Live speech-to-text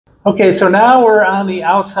Okay, so now we're on the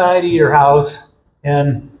outside of your house,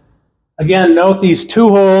 and again, note these two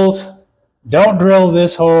holes. Don't drill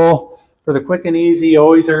this hole. For the quick and easy,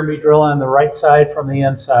 always are going to be drilling on the right side from the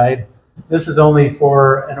inside. This is only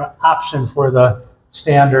for an option for the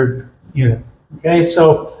standard unit. Okay,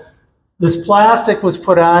 so this plastic was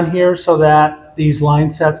put on here so that these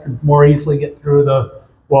line sets can more easily get through the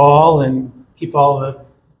wall and keep all the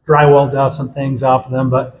drywall dust and things off of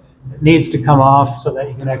them, but it needs to come off so that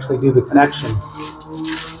you can actually do the connection.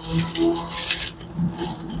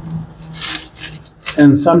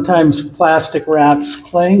 And sometimes plastic wraps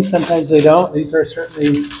cling, sometimes they don't. These are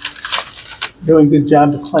certainly doing a good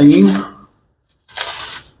job of clinging.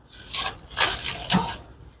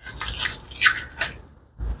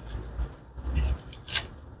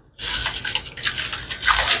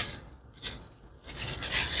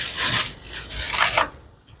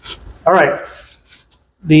 All right,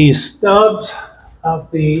 the stubs of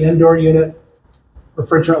the indoor unit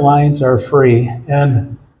refrigerant lines are free,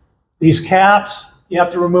 and these caps, you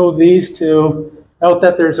have to remove these two. Note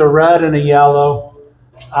that there's a red and a yellow.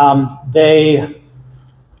 The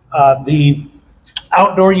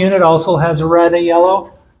outdoor unit also has a red and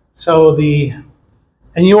yellow. So and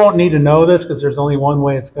you won't need to know this because there's only one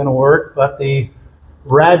way it's going to work, but the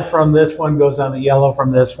red from this one goes on the yellow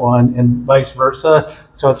from this one and vice versa.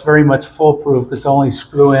 So it's very much foolproof because only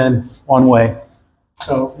screw in one way.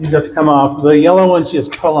 So these have to come off. The yellow ones,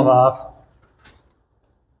 just pull them off.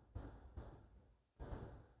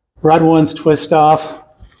 Red ones twist off.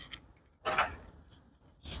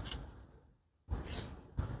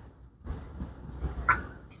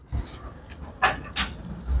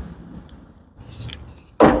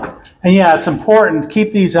 And yeah, it's important to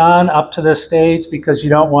keep these on up to this stage because you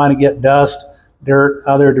don't want to get dust, dirt,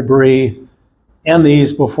 other debris in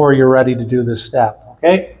these before you're ready to do this step,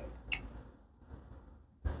 okay?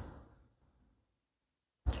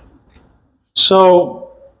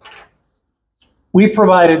 So we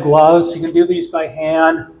provided gloves. You can do these by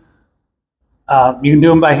hand. You can do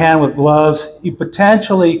them by hand with gloves. You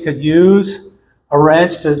potentially could use a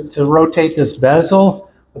wrench to rotate this bezel.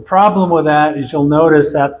 The problem with that is you'll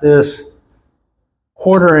notice that this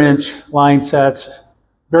 1/4 inch line set's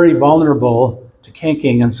very vulnerable to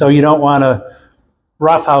kinking, and so you don't want to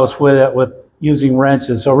roughhouse with it with using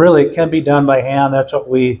wrenches. So really it can be done by hand. That's what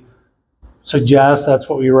we suggest. That's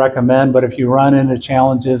what we recommend. But if you run into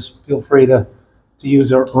challenges, feel free to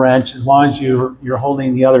use a wrench as long as you're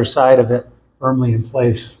holding the other side of it firmly in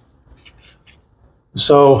place.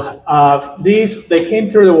 So they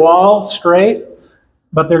came through the wall straight,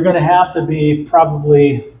 but they're going to have to be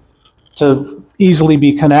probably, to easily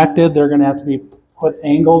be connected, they're going to have to be put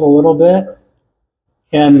angled a little bit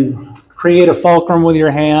and create a fulcrum with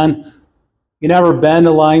your hand. You never bend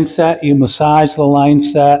a line set, you massage the line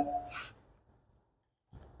set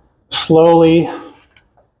slowly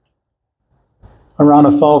around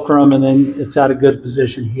a fulcrum, and then it's at a good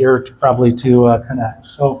position here to probably connect.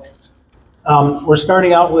 So we're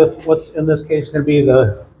starting out with what's in this case going to be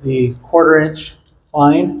the 1/4 inch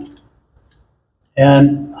line,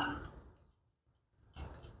 and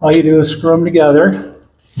all you do is screw them together.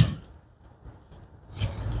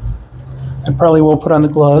 And probably we'll put on the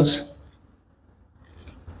gloves.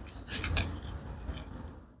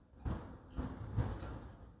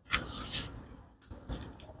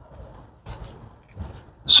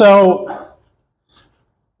 So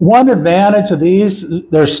one advantage of these,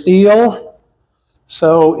 they're steel,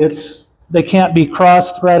 so they can't be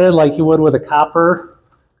cross-threaded like you would with a copper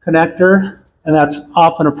connector, and that's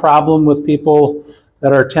often a problem with people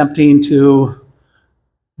that are attempting to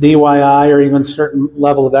DIY or even certain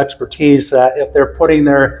level of expertise, that if they're putting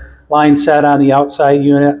their line set on the outside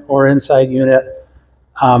unit or inside unit,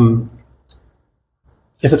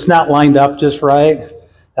 if it's not lined up just right,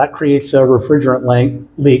 that creates a refrigerant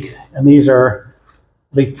leak, and these are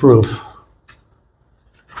leak-proof.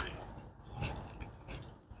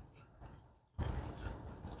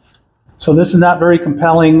 So this is not very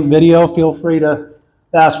compelling video. Feel free to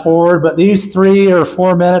fast forward, but these 3 or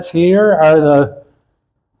 4 minutes here are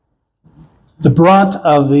the brunt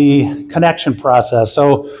of the connection process.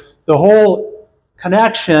 So the whole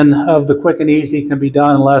connection of the quick and easy can be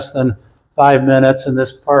done in less than 5 minutes, and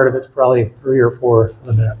this part of it's probably 3 or 4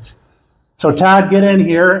 minutes. So Todd, get in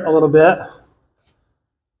here a little bit,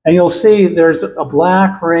 and you'll see there's a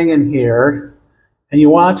black ring in here, and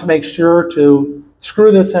you want to make sure to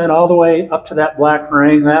screw this in all the way up to that black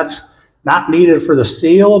ring. That's not needed for the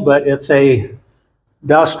seal, but it's a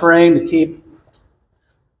dust ring to keep,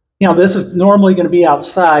 this is normally going to be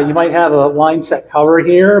outside. You might have a line set cover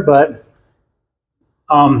here, but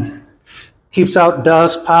keeps out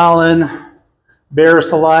dust, pollen, bear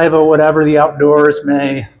saliva, whatever the outdoors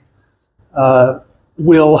may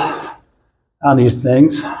will on these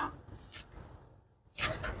things.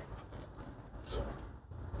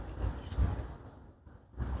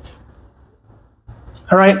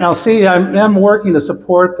 All right, now see, I'm working to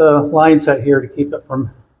support the line set here to keep it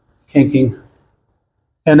from kinking.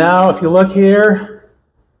 And now if you look here,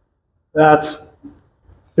 that's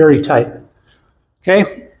very tight.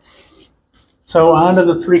 Okay, so onto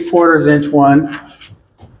the 3/4 inch one.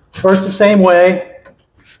 Works the same way,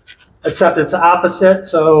 except it's opposite.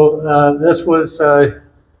 So this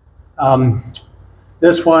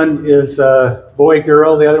one is boy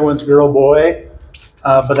girl, the other one's girl boy.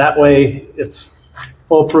 But that way it's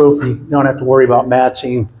foolproof. You don't have to worry about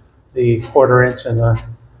matching the 1/4 inch and the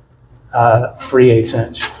 3/8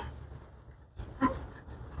 inch.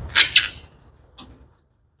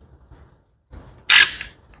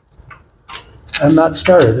 I'm not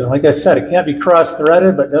started. Like I said, it can't be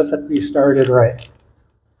cross-threaded, but it does have to be started right.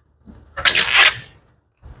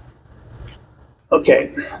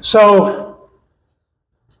 Okay, so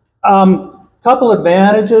couple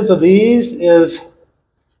advantages of these is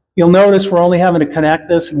you'll notice we're only having to connect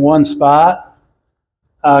this in one spot.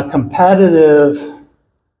 Competitive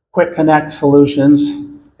quick connect solutions,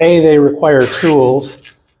 A, they require tools.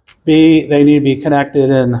 B, they need to be connected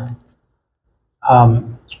in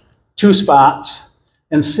 2 spots.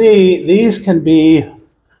 And C, these can be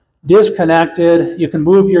disconnected. You can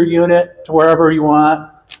move your unit to wherever you want.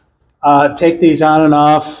 Take these on and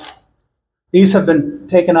off. These have been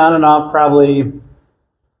taken on and off probably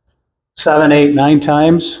 7, 8, 9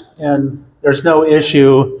 times, and there's no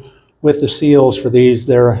issue with the seals for these.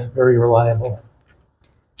 They're very reliable.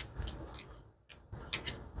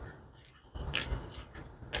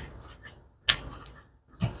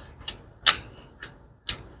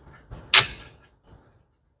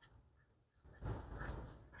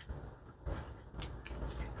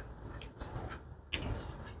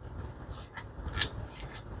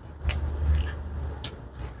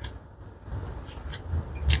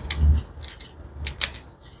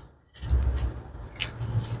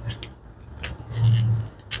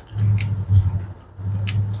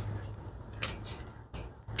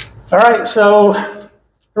 All right, so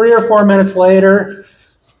 3 or 4 minutes later,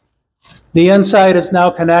 the inside is now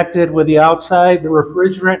connected with the outside. The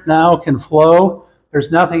refrigerant now can flow.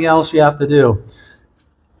 There's nothing else you have to do.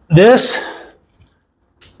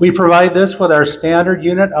 We provide this with our standard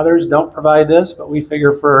unit. Others don't provide this, but we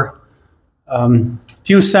figure for a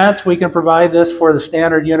few cents, we can provide this for the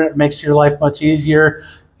standard unit. It makes your life much easier.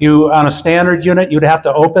 On a standard unit, you'd have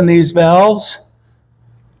to open these valves.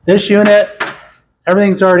 This unit,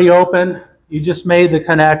 everything's already open. You just made the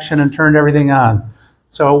connection and turned everything on.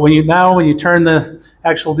 So when you do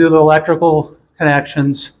the electrical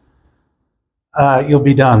connections, you'll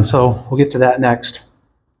be done. So we'll get to that next.